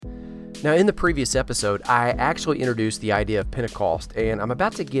Now, in the previous episode, I actually introduced the idea of Pentecost, and I'm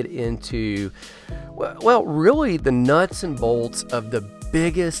about to get into, really the nuts and bolts of the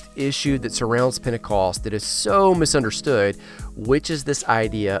biggest issue that surrounds Pentecost that is so misunderstood, which is this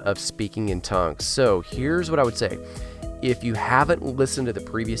idea of speaking in tongues. So here's what I would say. If you haven't listened to the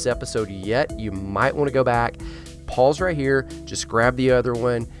previous episode yet, you might want to go back, pause right here, just grab the other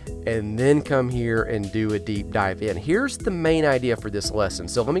one, and then come here and do a deep dive in. Here's the main idea for this lesson.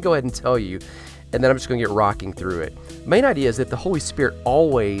 So let me go ahead and tell you, and then I'm just going to get rocking through it. Main idea is that the Holy Spirit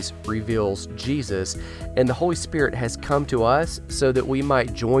always reveals Jesus, and the Holy Spirit has come to us so that we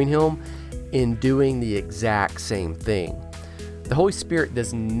might join Him in doing the exact same thing. The Holy Spirit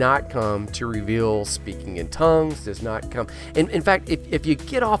does not come to reveal speaking in tongues, does not come. And in fact, if you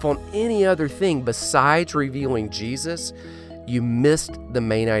get off on any other thing besides revealing Jesus, you missed the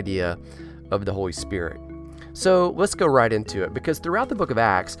main idea of the Holy Spirit. So let's go right into it, because throughout the book of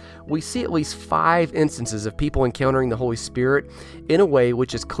Acts, we see at least 5 instances of people encountering the Holy Spirit in a way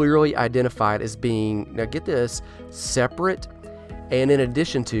which is clearly identified as being, now get this, separate and in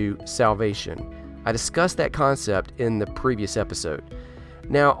addition to salvation. I discussed that concept in the previous episode.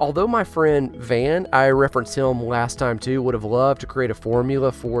 Now, although my friend Van, I referenced him last time too, would have loved to create a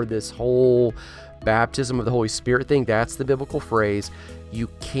formula for this whole baptism of the Holy Spirit thing, that's the biblical phrase, you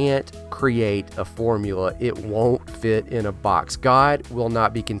can't create a formula. It won't fit in a box. God will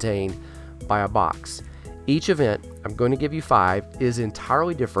not be contained by a box. Each event, I'm going to give you 5, is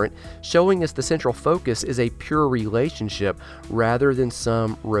entirely different, showing us the central focus is a pure relationship rather than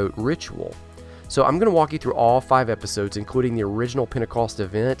some rote ritual. So I'm going to walk you through all 5 episodes, including the original Pentecost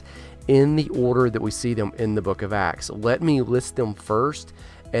event, in the order that we see them in the book of Acts. Let me list them first,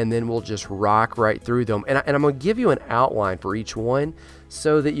 and then we'll just rock right through them. And I'm going to give you an outline for each one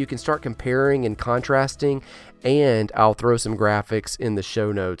so that you can start comparing and contrasting, and I'll throw some graphics in the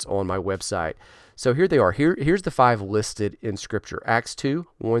show notes on my website. So here they are. Here's the 5 listed in Scripture. Acts 2,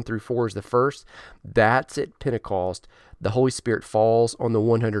 1 through 4 is the first. That's at Pentecost. The Holy Spirit falls on the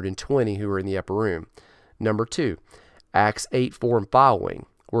 120 who are in the upper room. Number 2, Acts 8, 4 and following.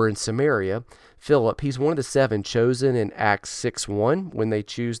 We're in Samaria. Philip, he's one of the 7 chosen in Acts 6, 1 when they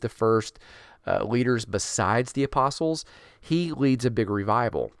choose the first leaders besides the apostles. He leads a big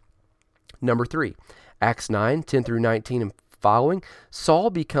revival. Number 3, Acts 9, 10 through 19 and following.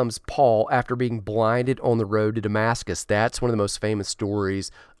 Saul becomes Paul after being blinded on the road to Damascus. That's one of the most famous stories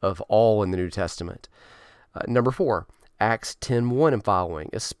of all in the New Testament. Number 4, Acts 10:1 and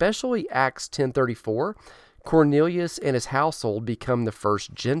following, especially Acts 10:34, Cornelius and his household become the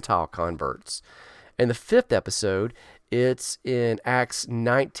first Gentile converts. And the 5th episode, it's in Acts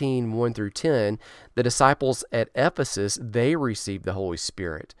 19:1 through 10, the disciples at Ephesus, they received the Holy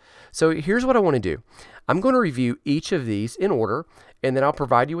Spirit. So here's what I want to do. I'm going to review each of these in order, and then I'll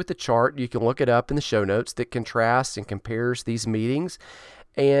provide you with the chart. You can look it up in the show notes that contrasts and compares these meetings.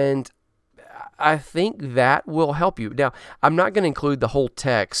 And I think that will help you. Now, I'm not going to include the whole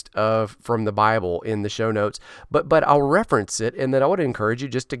text from the Bible in the show notes, but I'll reference it, and then I would encourage you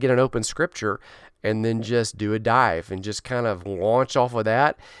just to get an open scripture and then just do a dive and just kind of launch off of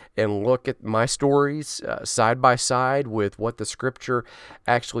that and look at my stories side by side with what the scripture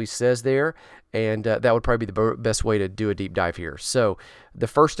actually says there. And that would probably be the best way to do a deep dive here. So the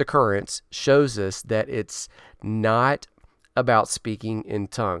first occurrence shows us that it's not about speaking in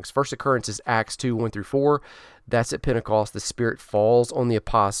tongues. First occurrence is Acts 2, 1 through 4. That's at Pentecost. The Spirit falls on the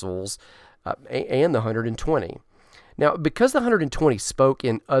apostles and the 120. Now, because the 120 spoke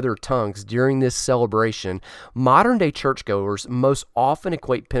in other tongues during this celebration, modern-day churchgoers most often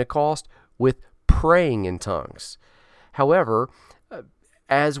equate Pentecost with praying in tongues. However,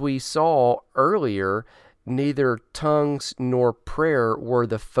 as we saw earlier, neither tongues nor prayer were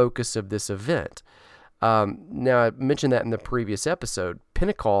the focus of this event. Now, I mentioned that in the previous episode.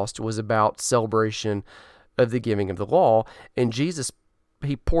 Pentecost was about celebration of the giving of the law, and Jesus,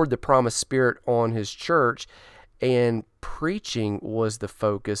 he poured the promised Spirit on his church, and preaching was the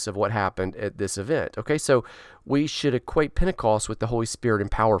focus of what happened at this event. Okay, so we should equate Pentecost with the Holy Spirit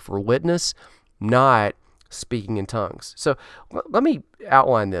and power for witness, not speaking in tongues. So let me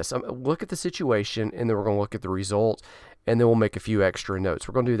outline this. Look at the situation, and then we're going to look at the results, and then we'll make a few extra notes.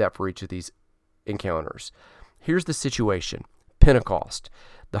 We're going to do that for each of these encounters. Here's the situation. Pentecost.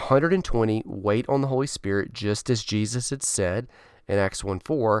 The 120 wait on the Holy Spirit just as Jesus had said in Acts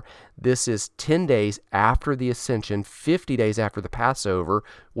 1:4. This is 10 days after the ascension, 50 days after the Passover,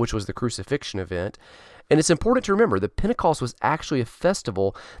 which was the crucifixion event. And it's important to remember that Pentecost was actually a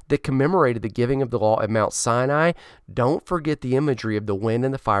festival that commemorated the giving of the law at Mount Sinai. Don't forget the imagery of the wind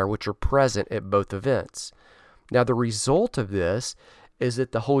and the fire, which are present at both events. Now, the result of this is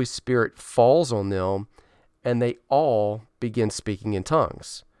that the Holy Spirit falls on them and they all begin speaking in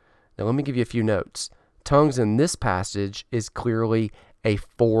tongues. Now, let me give you a few notes. Tongues in this passage is clearly a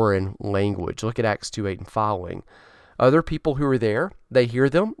foreign language. Look at Acts 2:8 and following. Other people who are there, they hear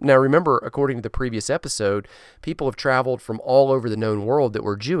them. Now remember, according to the previous episode, people have traveled from all over the known world that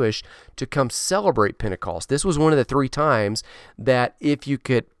were Jewish to come celebrate Pentecost. This was one of the 3 times that if you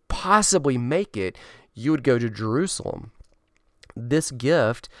could possibly make it, you would go to Jerusalem. This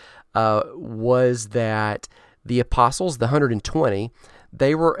gift was that the apostles, the 120,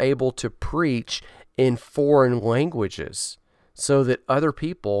 they were able to preach in foreign languages so that other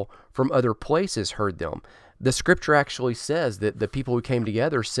people from other places heard them. The scripture actually says that the people who came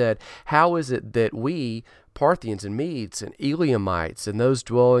together said, how is it that we, Parthians and Medes and Elamites and those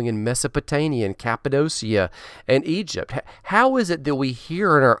dwelling in Mesopotamia and Cappadocia and Egypt, how is it that we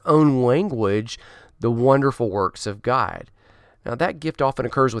hear in our own language the wonderful works of God? Now, that gift often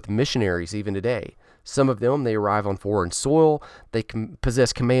occurs with missionaries even today. Some of them, they arrive on foreign soil, they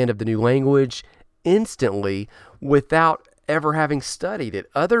possess command of the new language instantly without ever having studied it.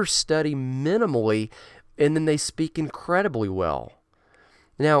 Others study minimally, and then they speak incredibly well.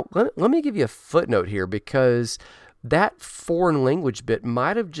 Now, let me give you a footnote here, because that foreign language bit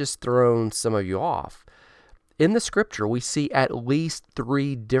might have just thrown some of you off. In the scripture, we see at least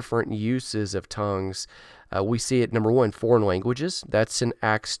 3 different uses of tongues. We see it, number 1, foreign languages. That's in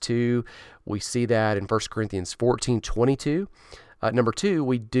Acts 2. We see that in 1 Corinthians 14:22. Number 2,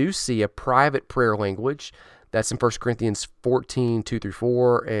 we do see a private prayer language. That's in 1 Corinthians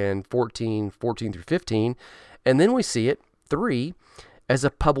 14:2-4 and 14:14-15. And then we see it, 3, as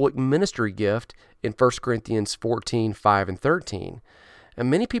a public ministry gift in 1 Corinthians 14:5 and 13. And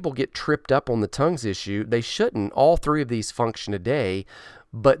many people get tripped up on the tongues issue. They shouldn't. All 3 of these function today.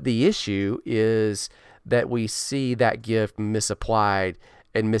 But the issue is that we see that gift misapplied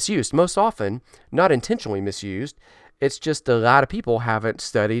and misused. Most often, not intentionally misused. It's just a lot of people haven't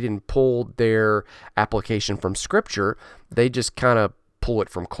studied and pulled their application from Scripture. They just kind of pull it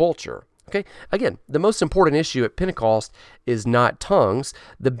from culture. Okay, again, the most important issue at Pentecost is not tongues.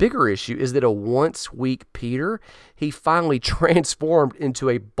 The bigger issue is that a once weak Peter, he finally transformed into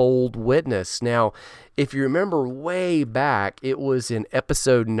a bold witness. Now, if you remember way back, it was in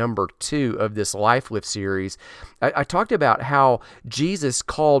episode number 2 of this Life Lift series. I talked about how Jesus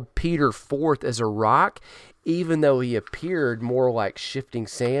called Peter forth as a rock, even though he appeared more like shifting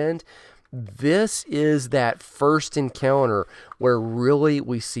sand. This is that first encounter where really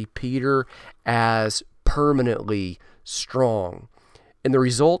we see Peter as permanently strong. And the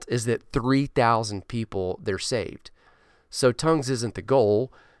result is that 3,000 people, they're saved. So tongues isn't the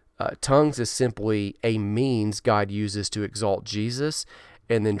goal. Tongues is simply a means God uses to exalt Jesus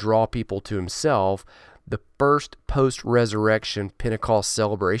and then draw people to himself. The first post-resurrection Pentecost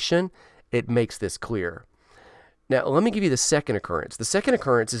celebration, it makes this clear. Now, let me give you the second occurrence. The second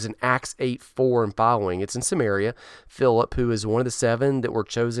occurrence is in Acts 8:4 and following. It's in Samaria. Philip, who is one of the 7 that were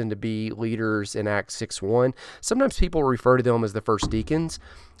chosen to be leaders in Acts 6:1, sometimes people refer to them as the first deacons.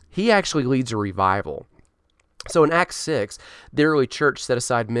 He actually leads a revival. So in Acts 6, the early church set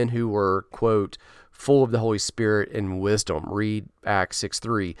aside men who were, quote, full of the Holy Spirit and wisdom, read Acts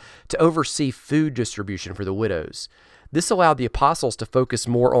 6:3, to oversee food distribution for the widows. This allowed the apostles to focus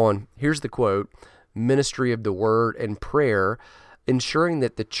more on, here's the quote, ministry of the word and prayer, ensuring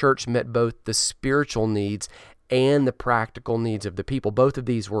that the church met both the spiritual needs and the practical needs of the people. Both of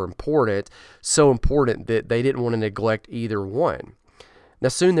these were important, so important that they didn't want to neglect either one. Now,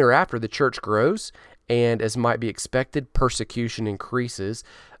 soon thereafter, the church grows, and as might be expected, persecution increases.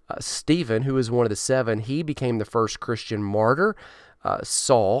 Stephen, who was one of the 7, he became the first Christian martyr.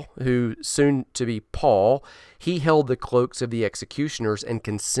 Saul, who soon to be Paul, he held the cloaks of the executioners and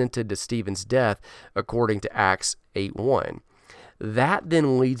consented to Stephen's death, according to Acts 8:1. That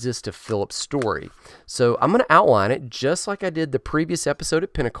then leads us to Philip's story. So I'm going to outline it just like I did the previous episode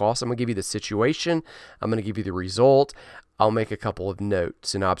at Pentecost. I'm going to give you the situation. I'm going to give you the result. I'll make a couple of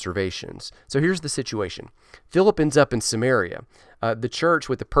notes and observations. So here's the situation. Philip ends up in Samaria. The church,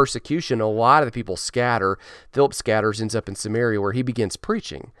 with the persecution, a lot of the people scatter. Philip scatters, ends up in Samaria, where he begins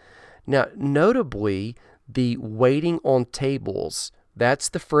preaching. Now, notably, the waiting on tables, that's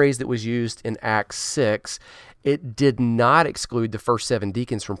the phrase that was used in Acts 6. It did not exclude the first 7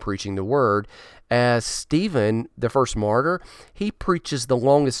 deacons from preaching the word. As Stephen, the first martyr, he preaches the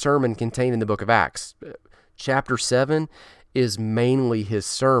longest sermon contained in the book of Acts. Chapter 7 is mainly his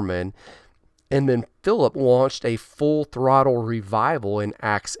sermon. And then Philip launched a full-throttle revival in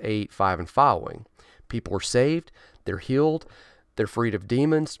Acts 8:5 and following. People are saved, they're healed, they're freed of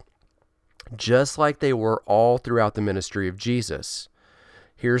demons, just like they were all throughout the ministry of Jesus.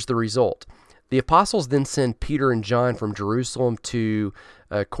 Here's the result. The apostles then send Peter and John from Jerusalem to,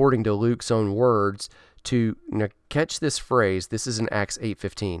 according to Luke's own words, to catch this phrase. This is in Acts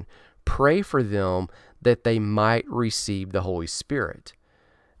 8:15. Pray for them that they might receive the Holy Spirit.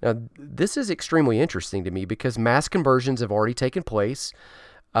 Now, this is extremely interesting to me because mass conversions have already taken place.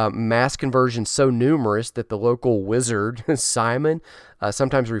 Mass conversions so numerous that the local wizard, Simon,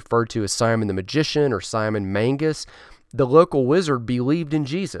 sometimes referred to as Simon the Magician or Simon Magus, the local wizard believed in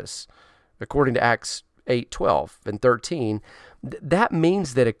Jesus. According to Acts 8:12 and 13, that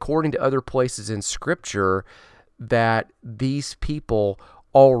means that according to other places in Scripture, that these people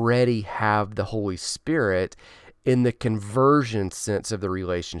already have the Holy Spirit in the conversion sense of the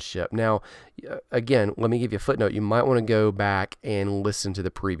relationship. Now, again, let me give you a footnote. You might want to go back and listen to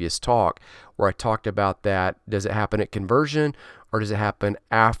the previous talk where I talked about that. Does it happen at conversion or does it happen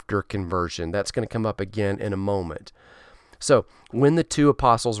after conversion? That's going to come up again in a moment. So when the two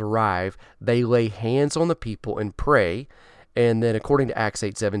apostles arrive, they lay hands on the people and pray. And then according to Acts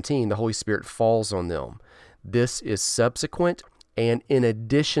 8:17, the Holy Spirit falls on them. This is subsequent and in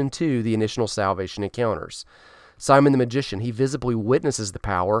addition to the initial salvation encounters. Simon the Magician, he visibly witnesses the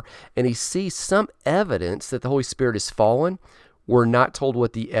power and he sees some evidence that the Holy Spirit is fallen. We're not told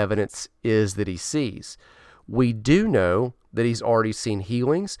what the evidence is that he sees. We do know that he's already seen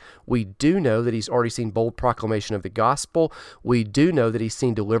healings. We do know that he's already seen bold proclamation of the gospel. We do know that he's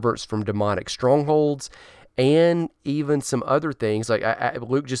seen deliverance from demonic strongholds and even some other things. Like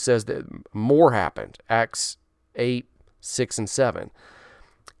Luke just says that more happened. Acts 8, 6, and 7.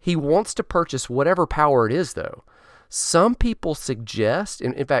 He wants to purchase whatever power it is, though. Some people suggest,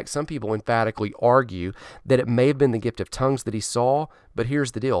 and in fact, some people emphatically argue that it may have been the gift of tongues that he saw, but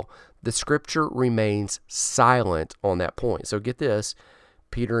here's the deal. The Scripture remains silent on that point. So get this,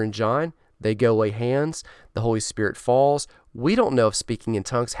 Peter and John, they go lay hands, the Holy Spirit falls. We don't know if speaking in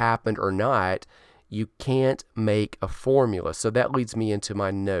tongues happened or not. You can't make a formula. So that leads me into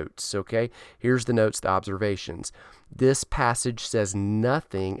my notes, okay? Here's the notes, the observations. This passage says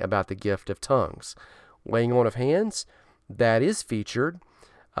nothing about the gift of tongues. Laying on of hands, that is featured.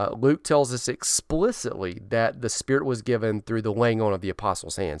 Luke tells us explicitly that the Spirit was given through the laying on of the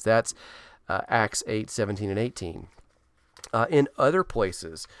apostles' hands. That's Acts 8, 17, and 18. In other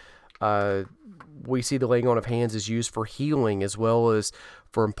places, we see the laying on of hands is used for healing as well as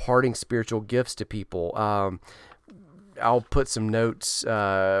for imparting spiritual gifts to people. I'll put some notes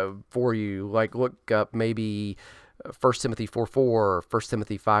for you, like look up maybe 1 Timothy 4:4, 1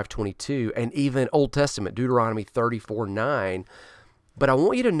 Timothy 5:22, and even Old Testament, Deuteronomy 34:9. But I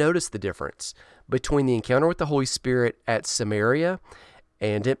want you to notice the difference between the encounter with the Holy Spirit at Samaria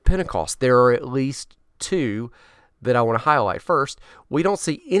and at Pentecost. There are at least two that I want to highlight. First, we don't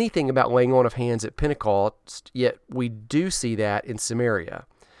see anything about laying on of hands at Pentecost, yet we do see that in Samaria.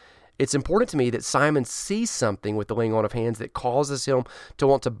 It's important to me that Simon sees something with the laying on of hands that causes him to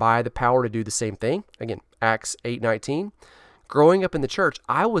want to buy the power to do the same thing. Again, Acts 8:19. Growing up in the church,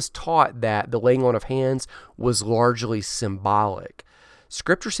 I was taught that the laying on of hands was largely symbolic.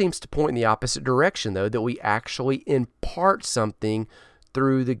 Scripture seems to point in the opposite direction, though, that we actually impart something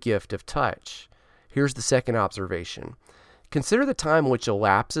through the gift of touch. Here's the second observation. Consider the time which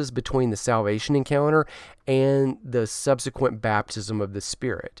elapses between the salvation encounter and the subsequent baptism of the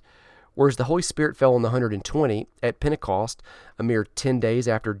Spirit. Whereas the Holy Spirit fell on the 120 at Pentecost, a mere 10 days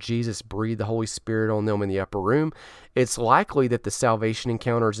after Jesus breathed the Holy Spirit on them in the upper room, it's likely that the salvation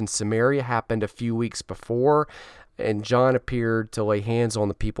encounters in Samaria happened a few weeks before, and John appeared to lay hands on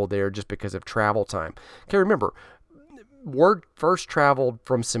the people there just because of travel time. Okay, remember, word first traveled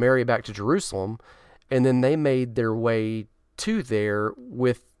from Samaria back to Jerusalem, and then they made their way to there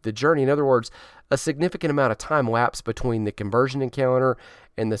with the journey. In other words, a significant amount of time lapsed between the conversion encounter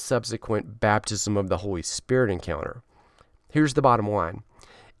and the subsequent baptism of the Holy Spirit encounter. Here's the bottom line.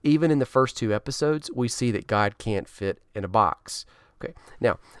 Even in the first two episodes, we see that God can't fit in a box. Okay.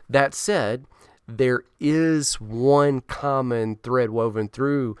 Now, that said, there is one common thread woven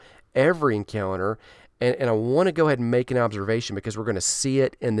through every encounter, and I want to go ahead and make an observation because we're going to see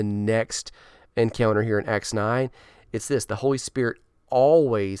it in the next encounter here in Acts 9. It's this: the Holy Spirit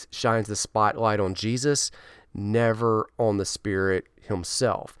always shines the spotlight on Jesus, never on the Spirit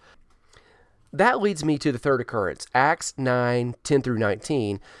himself. That leads me to the third occurrence. Acts 9, 10 through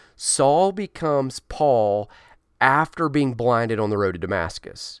 19. Saul becomes Paul after being blinded on the road to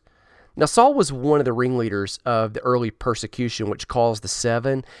Damascus. Now, Saul was one of the ringleaders of the early persecution, which caused the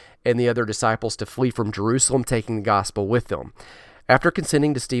 7 and the other disciples to flee from Jerusalem, taking the gospel with them. After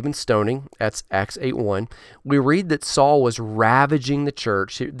consenting to Stephen's stoning, that's Acts 8:1, we read that Saul was ravaging the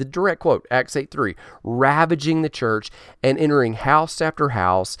church. The direct quote, Acts 8:3, ravaging the church and entering house after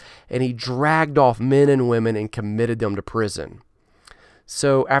house, and he dragged off men and women and committed them to prison.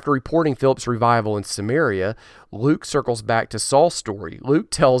 So after reporting Philip's revival in Samaria, Luke circles back to Saul's story. Luke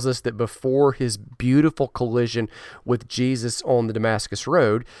tells us that before his beautiful collision with Jesus on the Damascus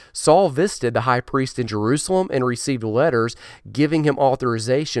Road, Saul visited the high priest in Jerusalem and received letters giving him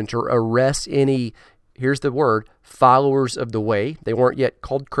authorization to arrest any, here's the word, followers of the way. They weren't yet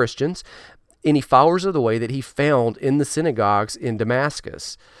called Christians. Any followers of the way that he found in the synagogues in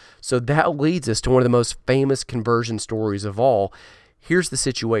Damascus. So that leads us to one of the most famous conversion stories of all. Here's the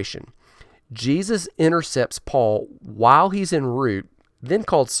situation. Jesus intercepts Paul while he's en route, then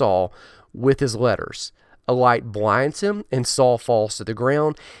called Saul, with his letters. A light blinds him, and Saul falls to the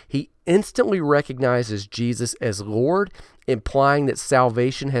ground. He instantly recognizes Jesus as Lord, implying that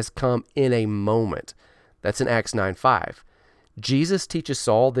salvation has come in a moment. That's in Acts 9:5. Jesus teaches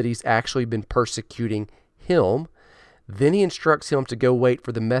Saul that he's actually been persecuting him. Then he instructs him to go wait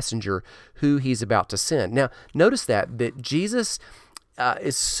for the messenger who he's about to send. Now, notice that Jesus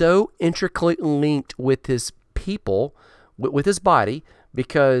is so intricately linked with his people, with his body,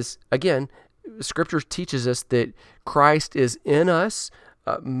 because, again, Scripture teaches us that Christ is in us,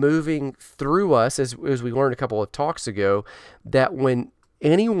 moving through us, as we learned a couple of talks ago, that when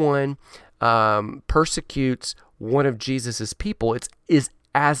anyone persecutes one of Jesus's people, it is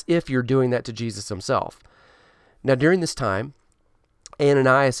as if you're doing that to Jesus himself. Now, during this time,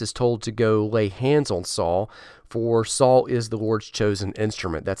 Ananias is told to go lay hands on Saul, for Saul is the Lord's chosen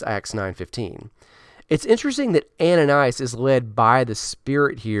instrument. That's Acts 9:15. It's interesting that Ananias is led by the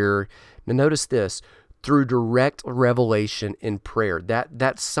Spirit here. Now notice this, through direct revelation in prayer.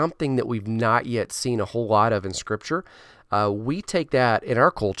 That's something that we've not yet seen a whole lot of in Scripture. We take that in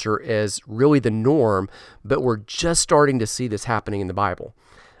our culture as really the norm, but we're just starting to see this happening in the Bible.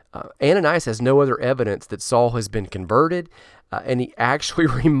 Ananias has no other evidence that Saul has been converted, and he actually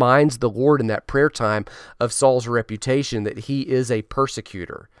reminds the Lord in that prayer time of Saul's reputation that he is a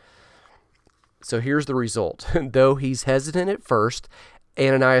persecutor. So here's the result. Though he's hesitant at first,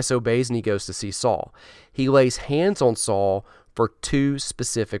 Ananias obeys and he goes to see Saul. He lays hands on Saul for two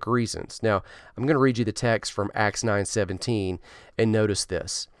specific reasons. Now, I'm going to read you the text from Acts 9:17, and notice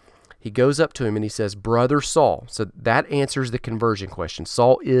this. He goes up to him and he says, "Brother Saul." So that answers the conversion question.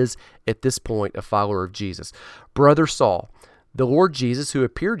 Saul is, at this point, a follower of Jesus. "Brother Saul, the Lord Jesus, who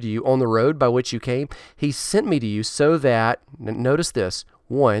appeared to you on the road by which you came, he sent me to you so that," notice this,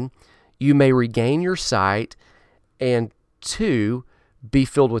 1, "you may regain your sight, and 2, be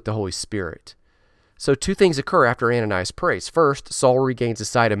filled with the Holy Spirit." So two things occur after Ananias prays. First, Saul regains his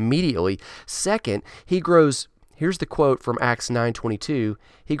sight immediately. Second, he grows, here's the quote from Acts 9:22,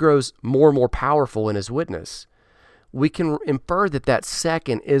 he grows more and more powerful in his witness. We can infer that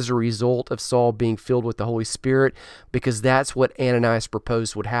second is a result of Saul being filled with the Holy Spirit, because that's what Ananias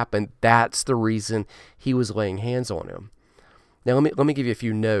proposed would happen. That's the reason he was laying hands on him. Now, let me give you a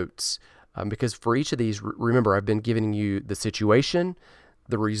few notes, because for each of these, remember, I've been giving you the situation,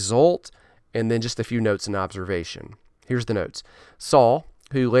 the result, and then just a few notes and observation. Here's the notes. Saul,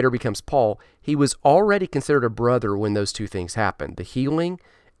 who later becomes Paul, he was already considered a brother when those two things happened, the healing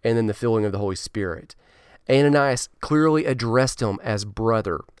and then the filling of the Holy Spirit. Ananias clearly addressed him as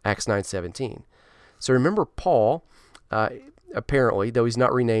brother, Acts 9:17. So remember, Paul, apparently, though he's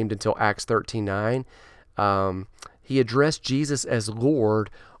not renamed until Acts 13:9, he addressed Jesus as Lord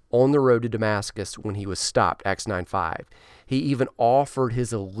on the road to Damascus when he was stopped, Acts 9:5. He even offered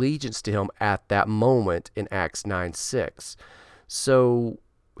his allegiance to him at that moment in Acts 9:6. So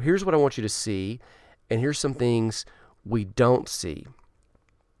here's what I want you to see, and here's some things we don't see.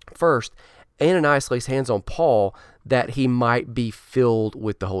 First, Ananias lays hands on Paul that he might be filled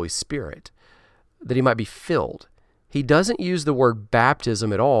with the Holy Spirit, that he might be filled. He doesn't use the word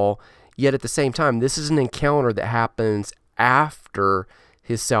baptism at all, yet at the same time, this is an encounter that happens after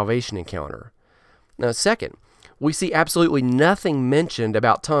his salvation encounter. Now, second, we see absolutely nothing mentioned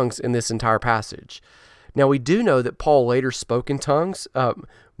about tongues in this entire passage. Now, we do know that Paul later spoke in tongues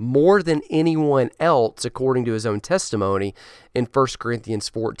more than anyone else, according to his own testimony in 1 Corinthians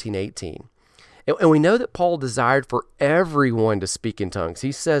 14:18. And we know that Paul desired for everyone to speak in tongues.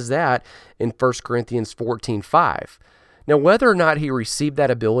 He says that in 1 Corinthians 14:5. Now, whether or not he received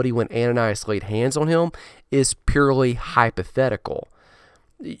that ability when Ananias laid hands on him is purely hypothetical.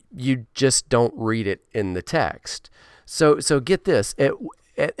 You just don't read it in the text. So get this.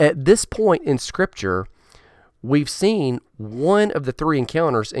 At this point in Scripture, we've seen one of the three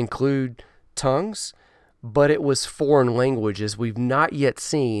encounters include tongues, but it was foreign languages. We've not yet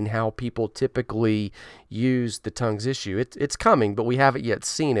seen how people typically use the tongues issue. It's coming, but we haven't yet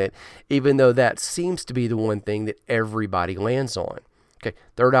seen it, even though that seems to be the one thing that everybody lands on. Okay,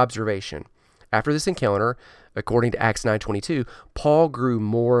 third observation. After this encounter, according to Acts 9:22, Paul grew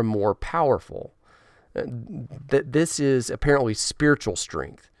more and more powerful. This is apparently spiritual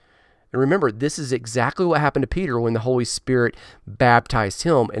strength. And remember, this is exactly what happened to Peter when the Holy Spirit baptized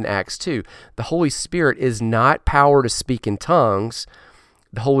him in Acts 2. The Holy Spirit is not power to speak in tongues.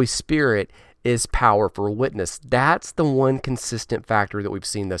 The Holy Spirit is power for witness. That's the one consistent factor that we've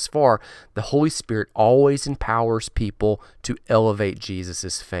seen thus far. The Holy Spirit always empowers people to elevate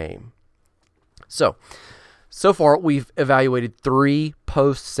Jesus' fame. So far, we've evaluated 3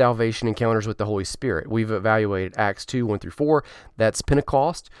 post-salvation encounters with the Holy Spirit. We've evaluated Acts 2, 1-4. That's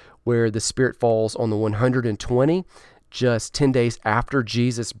Pentecost, where the Spirit falls on the 120, just 10 days after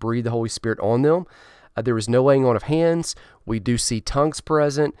Jesus breathed the Holy Spirit on them. There was no laying on of hands. We do see tongues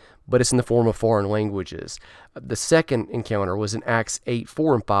present, but it's in the form of foreign languages. The second encounter was in Acts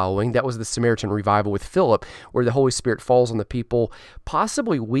 8:4 and following. That was the Samaritan revival with Philip, where the Holy Spirit falls on the people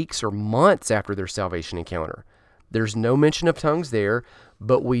possibly weeks or months after their salvation encounter. There's no mention of tongues there,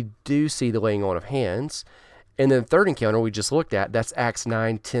 but we do see the laying on of hands. And then the third encounter we just looked at, that's Acts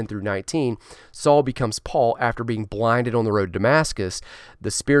 9:10-19. Saul becomes Paul after being blinded on the road to Damascus. The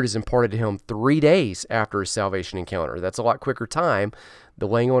Spirit is imparted to him 3 days after his salvation encounter. That's a lot quicker time. The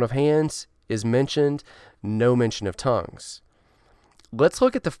laying on of hands is mentioned, no mention of tongues. Let's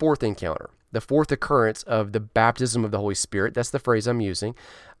look at the fourth encounter, the fourth occurrence of the baptism of the Holy Spirit. That's the phrase I'm using,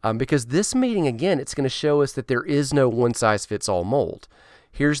 because this meeting, again, it's going to show us that there is no one-size-fits-all mold.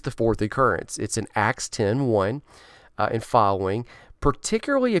 Here's the fourth occurrence. It's in Acts 10:1 and following.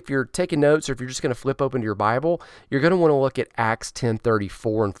 Particularly if you're taking notes or if you're just going to flip open to your Bible, you're going to want to look at Acts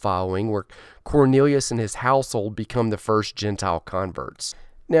 10:34 and following, where Cornelius and his household become the first Gentile converts.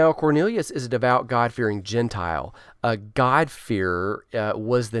 Now, Cornelius is a devout, God-fearing Gentile. God-fearer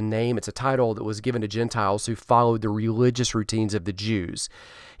was the name. It's a title that was given to Gentiles who followed the religious routines of the Jews.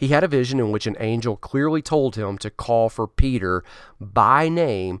 He had a vision in which an angel clearly told him to call for Peter by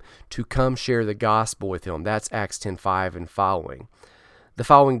name to come share the gospel with him. That's Acts 10:5 and following. The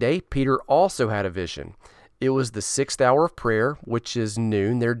following day, Peter also had a vision. It was the 6th hour of prayer, which is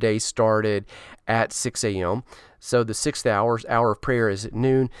noon. Their day started at 6 a.m., so the 6th hour of prayer is at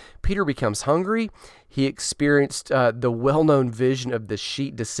noon. Peter becomes hungry. He experienced the well-known vision of the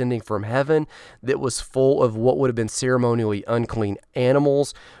sheet descending from heaven that was full of what would have been ceremonially unclean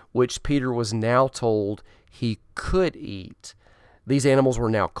animals, which Peter was now told he could eat. These animals were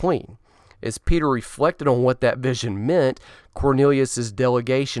now clean. As Peter reflected on what that vision meant, Cornelius'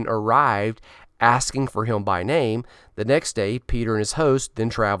 delegation arrived asking for him by name. The next day, Peter and his host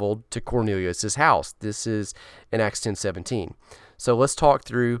then traveled to Cornelius' house. This is in Acts 10:17. So let's talk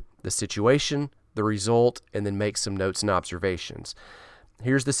through the situation, the result, and then make some notes and observations.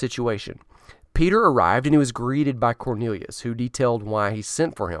 Here's the situation. Peter arrived and he was greeted by Cornelius, who detailed why he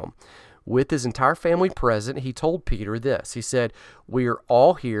sent for him. With his entire family present, he told Peter this. He said, "We are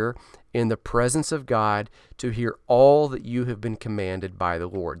all here in the presence of God to hear all that you have been commanded by the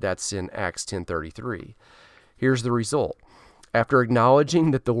Lord." That's in Acts 10:33. Here's the result. After acknowledging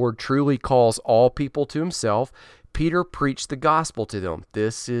that the Lord truly calls all people to himself, Peter preached the gospel to them.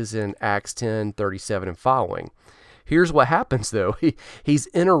 This is in Acts 10:37 and following. Here's what happens, though. He's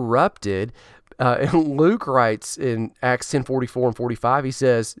interrupted. And Luke writes in Acts 10:44 and 45, he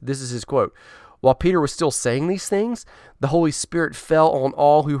says, this is his quote, "While Peter was still saying these things, the Holy Spirit fell on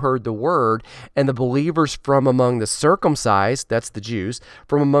all who heard the word, and the believers from among the circumcised," that's the Jews,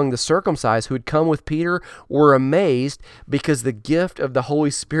 "from among the circumcised who had come with Peter were amazed because the gift of the Holy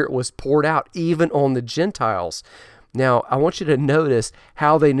Spirit was poured out even on the Gentiles." Now, I want you to notice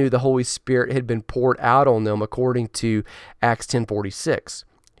how they knew the Holy Spirit had been poured out on them according to Acts 10:46.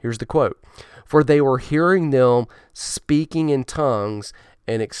 Here's the quote. "For they were hearing them speaking in tongues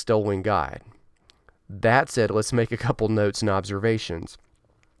and extolling God." That said, let's make a couple notes and observations.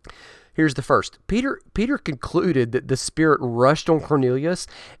 Here's the first. Peter concluded that the Spirit rushed on Cornelius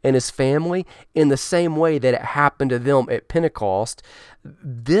and his family in the same way that it happened to them at Pentecost.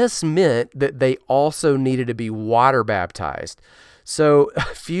 This meant that they also needed to be water baptized. So a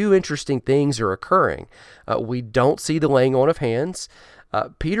few interesting things are occurring. We don't see the laying on of hands.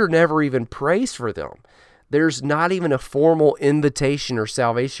 Peter never even prays for them. There's not even a formal invitation or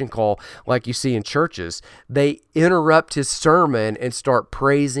salvation call like you see in churches. They interrupt his sermon and start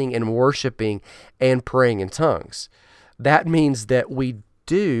praising and worshiping and praying in tongues. That means that we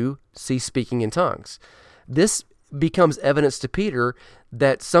do see speaking in tongues. This becomes evidence to Peter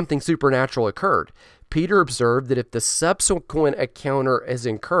that something supernatural occurred. Peter observed that if the subsequent encounter has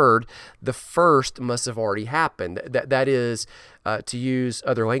occurred, the first must have already happened. That is, to use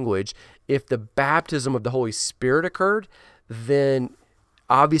other language, if the baptism of the Holy Spirit occurred, then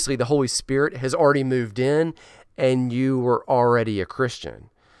obviously the Holy Spirit has already moved in and you were already a Christian.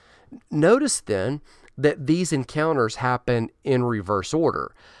 Notice then that these encounters happen in reverse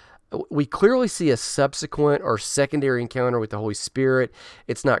order. We clearly see a subsequent or secondary encounter with the Holy Spirit.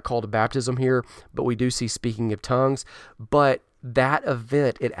 It's not called a baptism here, but we do see speaking of tongues. But that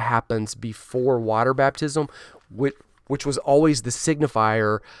event, it happens before water baptism, which was always the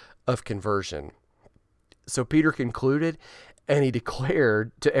signifier of conversion. So Peter concluded, and he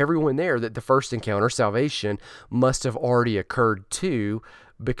declared to everyone there that the first encounter, salvation, must have already occurred too,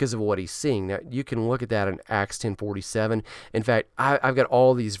 because of what he's seeing. Now, you can look at that in Acts 10:47. In fact, I've got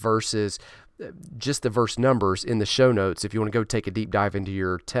all these verses, just the verse numbers in the show notes, if you want to go take a deep dive into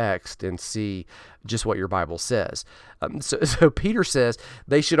your text and see just what your Bible says. So Peter says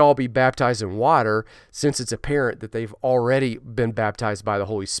they should all be baptized in water, since it's apparent that they've already been baptized by the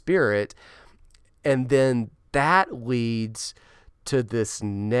Holy Spirit. And then that leads to this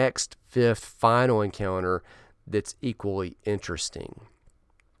next fifth final encounter that's equally interesting.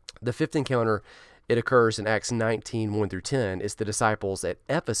 The fifth encounter, it occurs in Acts 19, 1 through 10. It's the disciples at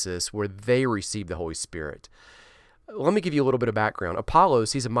Ephesus where they receive the Holy Spirit. Let me give you a little bit of background.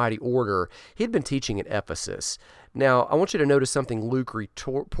 Apollos, he's a mighty orator. He'd been teaching at Ephesus. Now, I want you to notice something Luke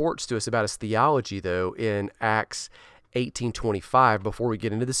reports to us about his theology, though, in Acts 18:25. Before we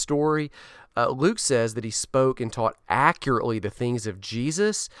get into the story, Luke says that he spoke and taught accurately the things of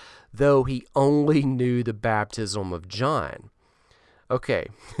Jesus, though he only knew the baptism of John. Okay,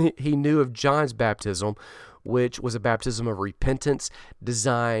 he knew of John's baptism, which was a baptism of repentance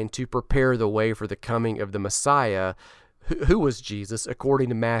designed to prepare the way for the coming of the Messiah, who was Jesus, according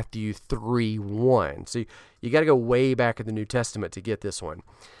to Matthew 3:1. So you got to go way back in the New Testament to get this one.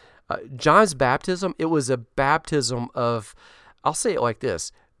 John's baptism, it was a baptism of, I'll say it like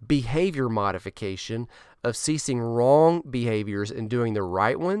this, behavior modification, of ceasing wrong behaviors and doing the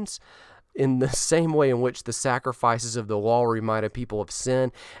right ones, in the same way in which the sacrifices of the law reminded people of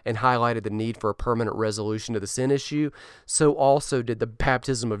sin and highlighted the need for a permanent resolution to the sin issue, so also did the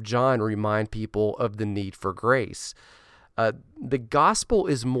baptism of John remind people of the need for grace. The gospel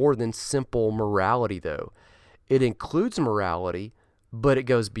is more than simple morality, though. It includes morality, but it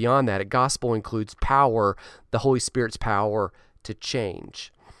goes beyond that. The gospel includes power, the Holy Spirit's power to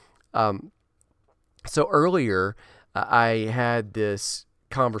change. So earlier, I had this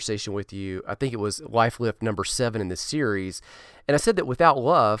conversation with you. I think it was Life Lift number 7 in the series. And I said that without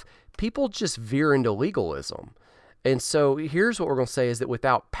love, people just veer into legalism. And so here's what we're going to say is that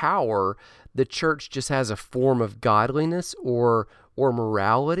without power, the church just has a form of godliness or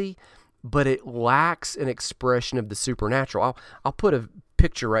morality, but it lacks an expression of the supernatural. I'll put a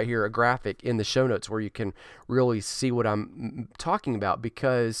picture right here, a graphic in the show notes where you can really see what I'm talking about,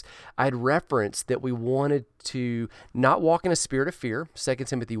 because I'd referenced that we wanted to not walk in a spirit of fear, 2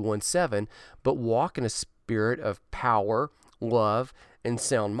 Timothy 1:7, but walk in a spirit of power, love, and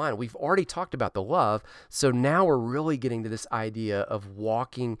sound mind. We've already talked about the love, so now we're really getting to this idea of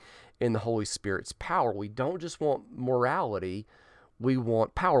walking in the Holy Spirit's power. We don't just want morality, we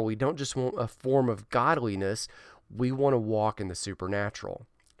want power. We don't just want a form of godliness, we want to walk in the supernatural.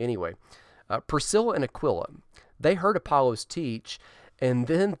 Anyway, Priscilla and Aquila, they heard Apollos teach, and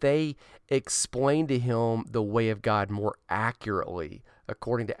then they explained to him the way of God more accurately,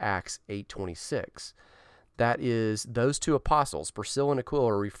 according to Acts 8:26. That is, those two apostles, Priscilla and Aquila,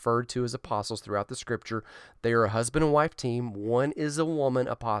 are referred to as apostles throughout the scripture. They are a husband and wife team. One is a woman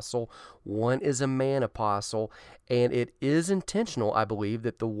apostle, one is a man apostle, and it is intentional, I believe,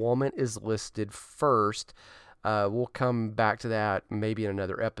 that the woman is listed first. We'll come back to that maybe in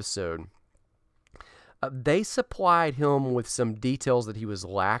another episode. They supplied him with some details that he was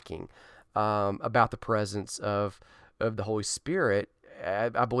lacking about the presence of the Holy Spirit. I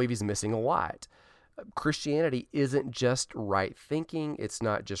believe he's missing a lot. Christianity isn't just right thinking. It's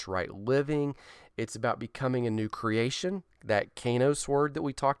not just right living. It's about becoming a new creation, that kainos word that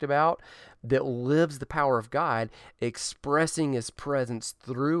we talked about, that lives the power of God, expressing his presence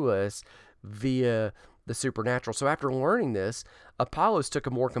through us via the supernatural. So after learning this, Apollos took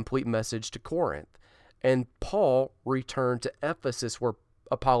a more complete message to Corinth, and Paul returned to Ephesus where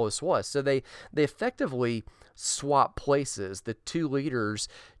Apollos was. So they effectively swapped places. The two leaders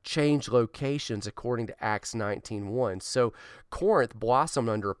changed locations according to Acts 19:1. So Corinth blossomed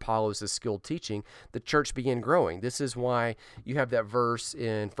under Apollos' skilled teaching. The church began growing. This is why you have that verse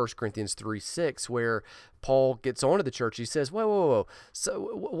in 1 Corinthians 3:6 where Paul gets onto the church. He says, whoa. So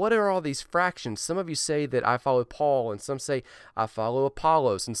what are all these fractions? Some of you say that I follow Paul, and some say I follow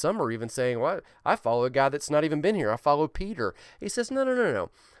Apollos, and some are even saying, well, I follow a guy that's not even been here. I follow Peter. He says, no.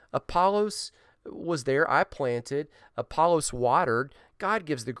 Apollos was there. I planted. Apollos watered. God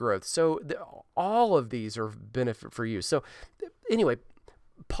gives the growth. So all of these are benefit for you. So anyway,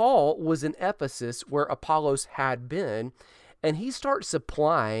 Paul was in Ephesus where Apollos had been, and he starts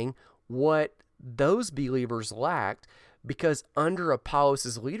supplying what those believers lacked, because under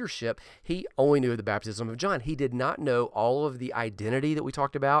Apollos' leadership, he only knew the baptism of John. He did not know all of the identity that we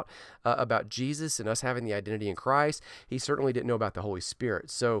talked about Jesus and us having the identity in Christ. He certainly didn't know about the Holy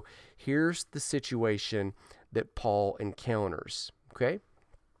Spirit. So here's the situation that Paul encounters. Okay?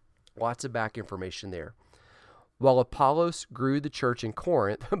 Lots of back information there. While Apollos grew the church in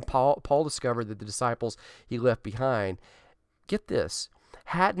Corinth, Paul discovered that the disciples he left behind, get this,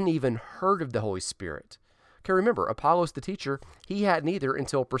 hadn't even heard of the Holy Spirit. Okay, remember, Apollos the teacher, he hadn't either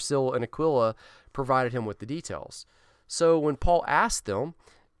until Priscilla and Aquila provided him with the details. So when Paul asked them,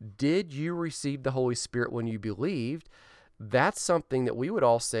 did you receive the Holy Spirit when you believed? That's something that we would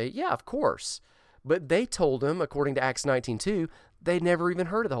all say, yeah, of course. But they told him, according to Acts 19:2, they'd never even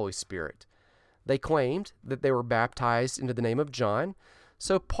heard of the Holy Spirit. They claimed that they were baptized into the name of John.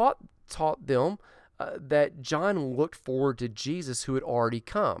 So Paul taught them that John looked forward to Jesus who had already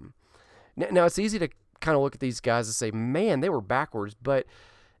come. Now, it's easy to kind of look at these guys and say, man, they were backwards, but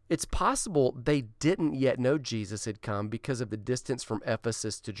it's possible they didn't yet know Jesus had come because of the distance from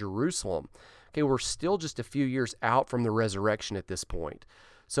Ephesus to Jerusalem. Okay, we're still just a few years out from the resurrection at this point.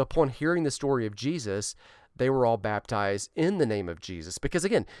 So upon hearing the story of Jesus, they were all baptized in the name of Jesus because,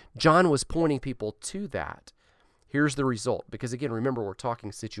 again, John was pointing people to that. Here's the result, because, again, remember, we're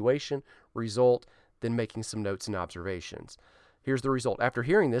talking situation, result, then making some notes and observations. Here's the result. After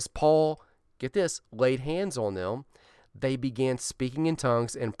hearing this, Paul, get this, laid hands on them. They began speaking in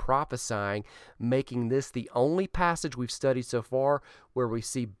tongues and prophesying, making this the only passage we've studied so far where we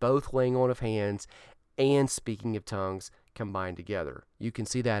see both laying on of hands and speaking of tongues combined together. You can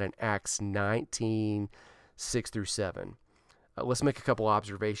see that in Acts 19, 6 through 7. Let's make a couple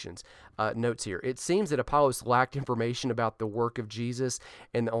observations. Notes here. It seems that Apollos lacked information about the work of Jesus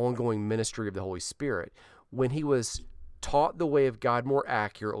and the ongoing ministry of the Holy Spirit. When he was taught the way of God more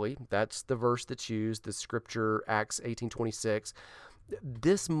accurately, that's the verse that's used, the scripture, Acts 18:26,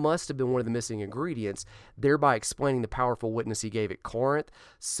 this must have been one of the missing ingredients, thereby explaining the powerful witness he gave at Corinth,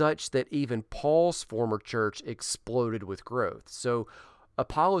 such that even Paul's former church exploded with growth. So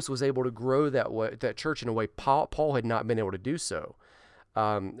Apollos was able to grow that church in a way Paul had not been able to do so.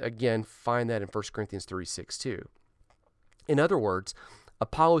 Again, find that in 1 Corinthians 3:6 too. In other words,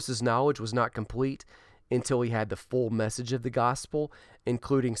 Apollos' knowledge was not complete until he had the full message of the gospel,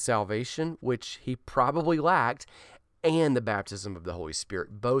 including salvation, which he probably lacked, and the baptism of the Holy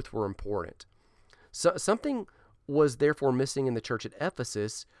Spirit. Both were important. So something was therefore missing in the church at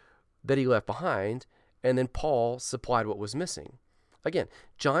Ephesus that he left behind, and then Paul supplied what was missing. Again,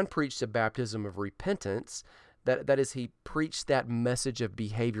 John preached a baptism of repentance. That is, he preached that message of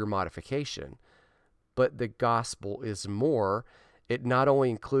behavior modification. But the gospel is more. It not only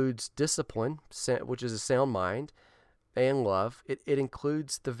includes discipline, which is a sound mind, and love, it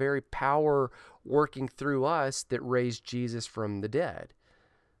includes the very power working through us that raised Jesus from the dead.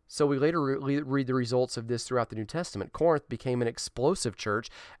 So we later read the results of this throughout the New Testament. Corinth became an explosive church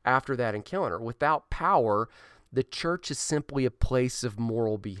after that encounter. Without power, the church is simply a place of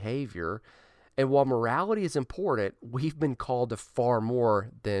moral behavior. And while morality is important, we've been called to far more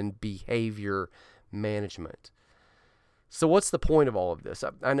than behavior management. So what's the point of all of this?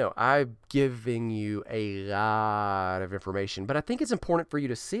 I know I'm giving you a lot of information, but I think it's important for you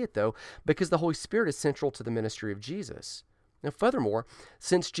to see it, though, because the Holy Spirit is central to the ministry of Jesus. Now, furthermore,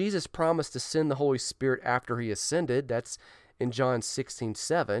 since Jesus promised to send the Holy Spirit after he ascended, that's in John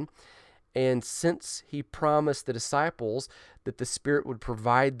 16:7, and since he promised the disciples that the Spirit would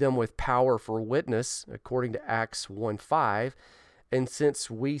provide them with power for witness, according to Acts 1:5, and since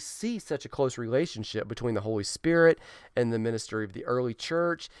we see such a close relationship between the Holy Spirit and the ministry of the early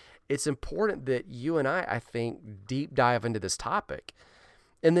church, it's important that you and I think, deep dive into this topic.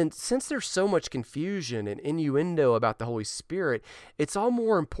 And then since there's so much confusion and innuendo about the Holy Spirit, it's all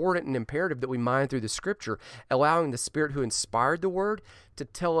more important and imperative that we mine through the Scripture, allowing the Spirit who inspired the Word to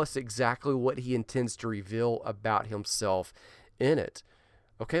tell us exactly what he intends to reveal about himself in it.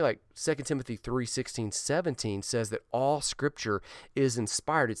 Okay, like 2 Timothy 3:16, 17 says that all Scripture is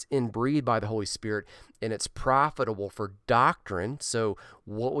inspired. It's inbreathed by the Holy Spirit, and it's profitable for doctrine, so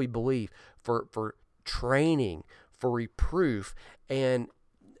what we believe, for training, for reproof, and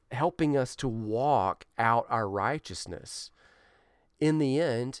helping us to walk out our righteousness. In the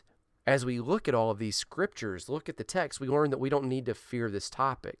end, as we look at all of these scriptures, look at the text, we learn that we don't need to fear this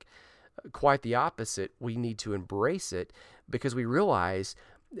topic. Quite the opposite. We need to embrace it because we realize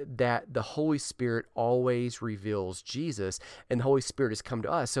that the Holy Spirit always reveals Jesus, and the Holy Spirit has come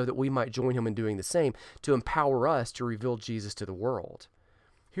to us so that we might join him in doing the same to empower us to reveal Jesus to the world.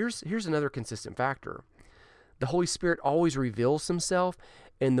 Here's another consistent factor. The Holy Spirit always reveals himself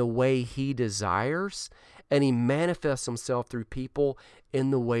in the way he desires, and he manifests himself through people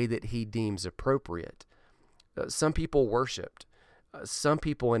in the way that he deems appropriate. Some people worshiped. Some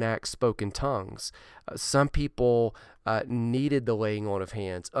people enact spoken tongues. Some people needed the laying on of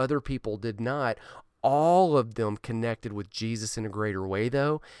hands. Other people did not. All of them connected with Jesus in a greater way,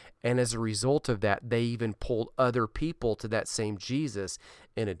 though. And as a result of that, they even pulled other people to that same Jesus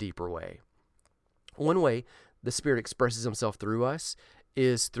in a deeper way. One way the Spirit expresses himself through us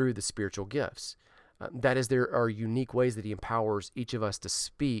is through the spiritual gifts. That is, there are unique ways that he empowers each of us to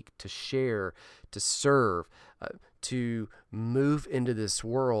speak, to share, to serve, to move into this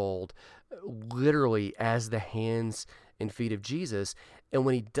world literally as the hands and feet of Jesus. And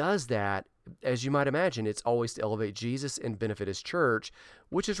when he does that, as you might imagine, it's always to elevate Jesus and benefit his church,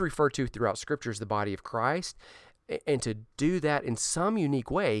 which is referred to throughout Scripture as the body of Christ, and to do that in some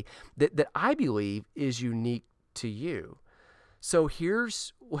unique way that I believe is unique to you. So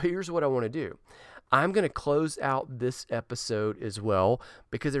here's what I want to do. I'm going to close out this episode as well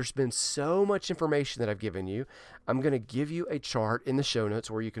because there's been so much information that I've given you. I'm going to give you a chart in the show notes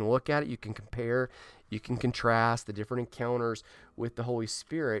where you can look at it, you can compare, you can contrast the different encounters with the Holy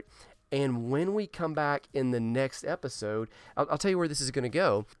Spirit. And when we come back in the next episode, I'll tell you where this is going to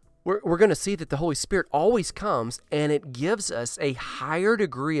go. We're going to see that the Holy Spirit always comes and it gives us a higher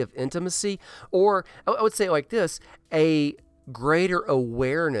degree of intimacy, or I would say it like this, a greater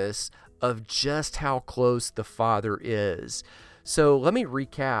awareness of just how close the Father is. So let me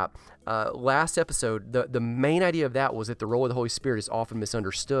recap. Last episode, the main idea of that was that the role of the Holy Spirit is often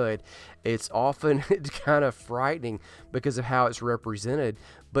misunderstood. It's often kind of frightening because of how it's represented.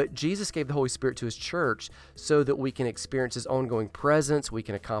 But Jesus gave the Holy Spirit to his church so that we can experience his ongoing presence, we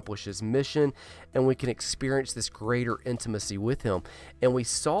can accomplish his mission, and we can experience this greater intimacy with him. And we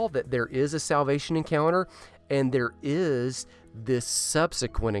saw that there is a salvation encounter and there is this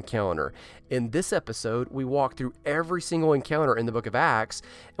subsequent encounter. In this episode, we walked through every single encounter in the book of Acts,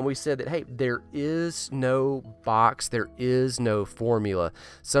 and we said that, hey, there is no box, there is no formula.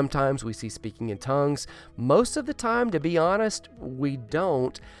 Sometimes we see speaking in tongues. Most of the time, to be honest, we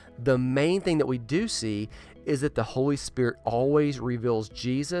don't. The main thing that we do see is that the Holy Spirit always reveals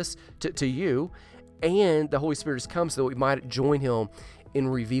Jesus to you, and the Holy Spirit has come so that we might join him in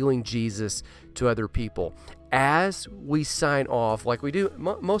revealing Jesus to other people. As we sign off, like we do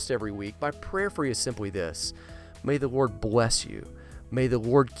most every week, my prayer for you is simply this: may the Lord bless you. May the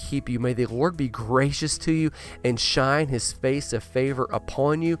Lord keep you. May the Lord be gracious to you and shine his face of favor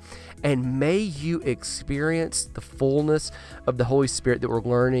upon you. And may you experience the fullness of the Holy Spirit that we're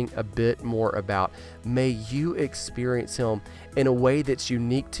learning a bit more about. May you experience him in a way that's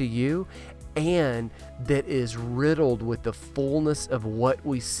unique to you and that is riddled with the fullness of what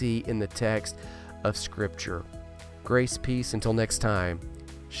we see in the text of Scripture. Grace, peace, until next time.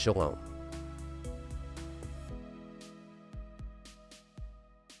 Shalom.